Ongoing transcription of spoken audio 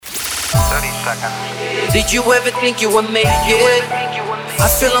Did you ever think you would make it? I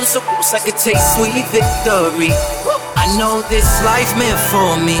feel I'm so close, I could taste sweet victory. I know this life meant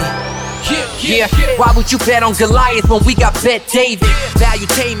for me. Yeah, why would you bet on Goliath when we got Bet David?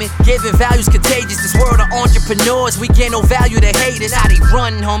 Valuetainment, giving value's contagious. This world of entrepreneurs, we get no value to haters. How they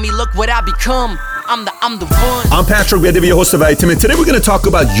run, homie, look what I become. I'm the one. I'm Patrick Bedivia, host of Vitamin. Today we're going to talk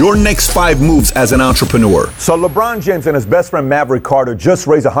about your next 5 moves as an entrepreneur. So LeBron James and his best friend Maverick Carter just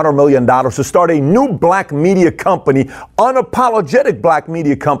raised $100 million to start a new black media company, unapologetic black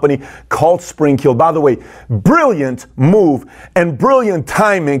media company called Spring-Heeled. By the way, brilliant move and brilliant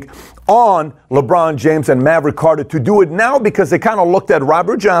timing on LeBron James and Maverick Carter to do it now, because they kind of looked at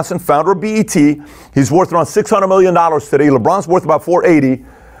Robert Johnson, founder of BET. He's worth around $600 million today. LeBron's worth about $480.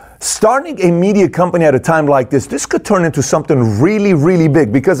 Starting a media company at a time like this could turn into something really, really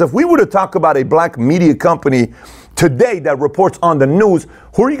big. Because if we were to talk about a black media company today that reports on the news,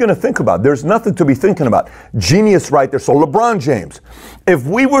 who are you going to think about? There's nothing to be thinking about. Genius right there. So LeBron James, if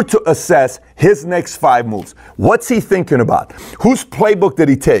we were to assess his next 5 moves, what's he thinking about? Whose playbook did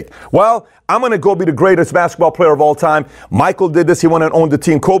he take? Well, I'm going to go be the greatest basketball player of all time. Michael did this. He went and owned the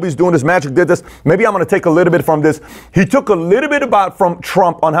team. Kobe's doing this. Magic did this. Maybe I'm going to take a little bit from this. He took a little bit from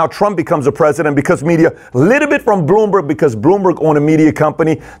Trump on how Trump becomes a president because media. A little bit from Bloomberg because Bloomberg owned a media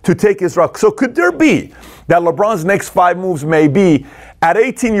company to take his route. So could there be that LeBron's next 5 moves may be, at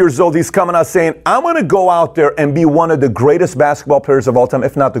 18 years old, he's coming out saying, I'm going to go out there and be one of the greatest basketball players of all time,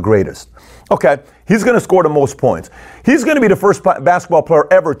 if not the greatest. Okay, he's going to score the most points. He's going to be the first basketball player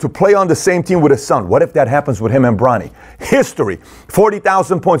ever to play on the same team with his son. What if that happens with him and Bronny? History,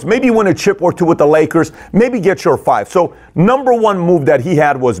 40,000 points, maybe win a chip or 2 with the Lakers, maybe get your 5. So number 1 move that he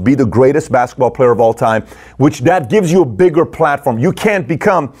had was be the greatest basketball player of all time, which that gives you a bigger platform. You can't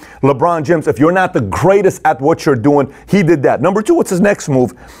become LeBron James if you're not the greatest at what you're doing. He did that. Number 2, what's his next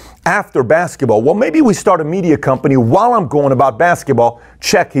move? After basketball, well, maybe we start a media company while I'm going about basketball.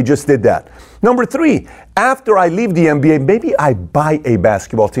 Check, he just did that. Number 3, after I leave the NBA, maybe I buy a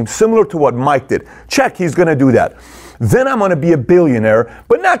basketball team similar to what Mike did. Check, he's going to do that. Then I'm going to be a billionaire,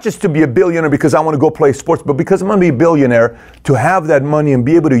 but not just to be a billionaire because I want to go play sports, but because I'm going to be a billionaire to have that money and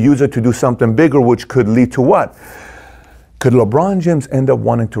be able to use it to do something bigger, which could lead to what? Could LeBron James end up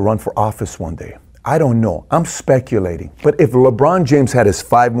wanting to run for office one day? I don't know. I'm speculating. But if LeBron James had his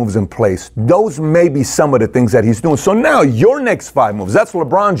 5 moves in place, those may be some of the things that he's doing. So now your next 5 moves, that's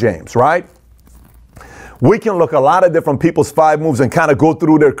LeBron James, right? We can look at a lot of different people's 5 moves and kind of go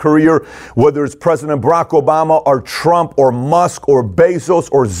through their career, whether it's President Barack Obama or Trump or Musk or Bezos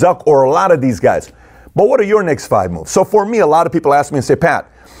or Zuck or a lot of these guys. But what are your next 5 moves? So for me, a lot of people ask me and say, Pat,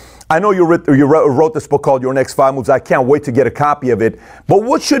 I know you wrote this book called Your Next 5 Moves. I can't wait to get a copy of it. But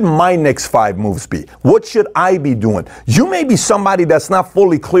what should my next 5 moves be? What should I be doing? You may be somebody that's not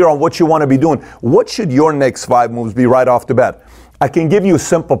fully clear on what you want to be doing. What should your next 5 moves be right off the bat? I can give you a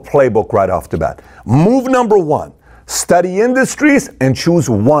simple playbook right off the bat. Move number 1, study industries and choose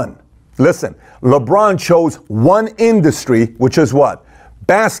one. Listen, LeBron chose one industry, which is what?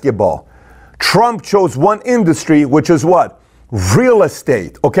 Basketball. Trump chose one industry, which is what? Real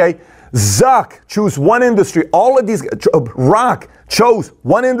estate, okay? Zuck chose one industry. All of these, Rock chose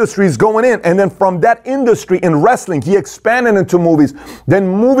one industry is going in. And then from that industry in wrestling, he expanded into movies. Then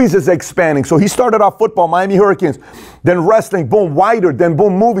movies is expanding. So he started off football, Miami Hurricanes. Then wrestling, boom, wider. Then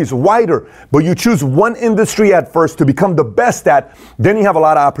boom, movies, wider. But you choose one industry at first to become the best at. Then you have a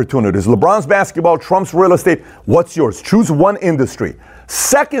lot of opportunities. LeBron's basketball, Trump's real estate. What's yours? Choose one industry.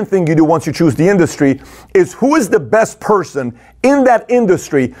 Second thing you do once you choose the industry is who is the best person in that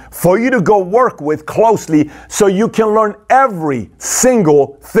industry for you to go work with closely so you can learn every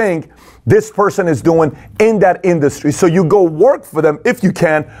single thing this person is doing in that industry. So you go work for them if you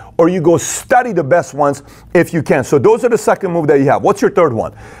can, or you go study the best ones if you can. So those are the second move that you have. What's your third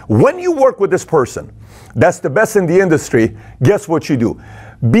one? When you work with this person that's the best in the industry, guess what you do?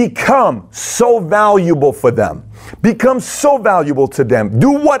 Become so valuable for them. Become so valuable to them.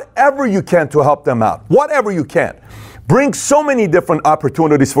 Do whatever you can to help them out. Whatever you can. Bring so many different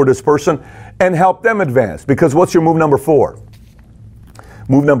opportunities for this person and help them advance. Because what's your move number 4?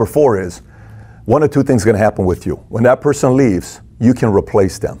 Move number 4 is one or two things going to happen with you. When that person leaves, you can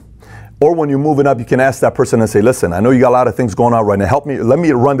replace them. Or when you're moving up, you can ask that person and say, listen, I know you got a lot of things going on right now. Help me. Let me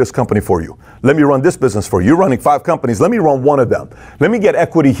run this company for you. Let me run this business for you. You're running 5 companies. Let me run one of them. Let me get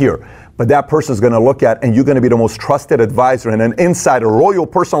equity here. But that person's going to look at, and you're going to be the most trusted advisor and an insider, royal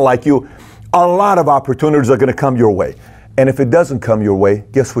person like you. A lot of opportunities are going to come your way. And if it doesn't come your way,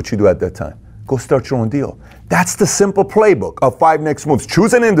 guess what you do at that time? go start your own deal. That's the simple playbook of 5 next moves.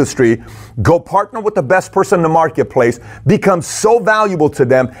 Choose an industry, go partner with the best person in the marketplace, become so valuable to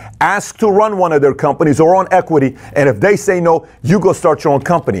them, ask to run one of their companies or own equity, and if they say no, you go start your own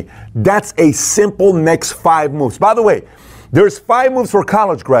company. That's a simple next 5 moves. By the way, there's 5 moves for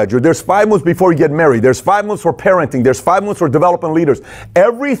college graduate. There's 5 moves before you get married. There's 5 moves for parenting. There's 5 moves for developing leaders.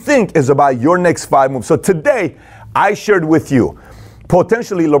 Everything is about your next 5 moves. So today, I shared with you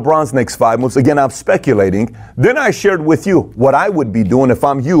potentially LeBron's next 5 moves. Again, I'm speculating. Then I shared with you what I would be doing if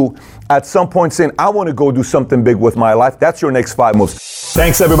I'm you at some point saying, I want to go do something big with my life. That's your next 5 moves.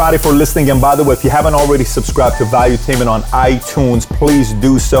 Thanks everybody for listening. And by the way, if you haven't already subscribed to Valuetainment on iTunes, please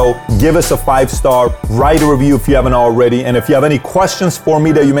do so. Give us a 5-star, write a review if you haven't already. And if you have any questions for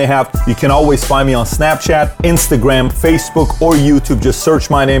me that you may have, you can always find me on Snapchat, Instagram, Facebook, or YouTube. Just search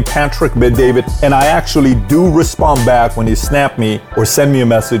my name, Patrick Bet-David. And I actually do respond back when you snap me or send me a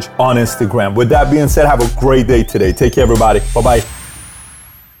message on Instagram. With that being said, have a great day today. Take care, everybody. Bye-bye.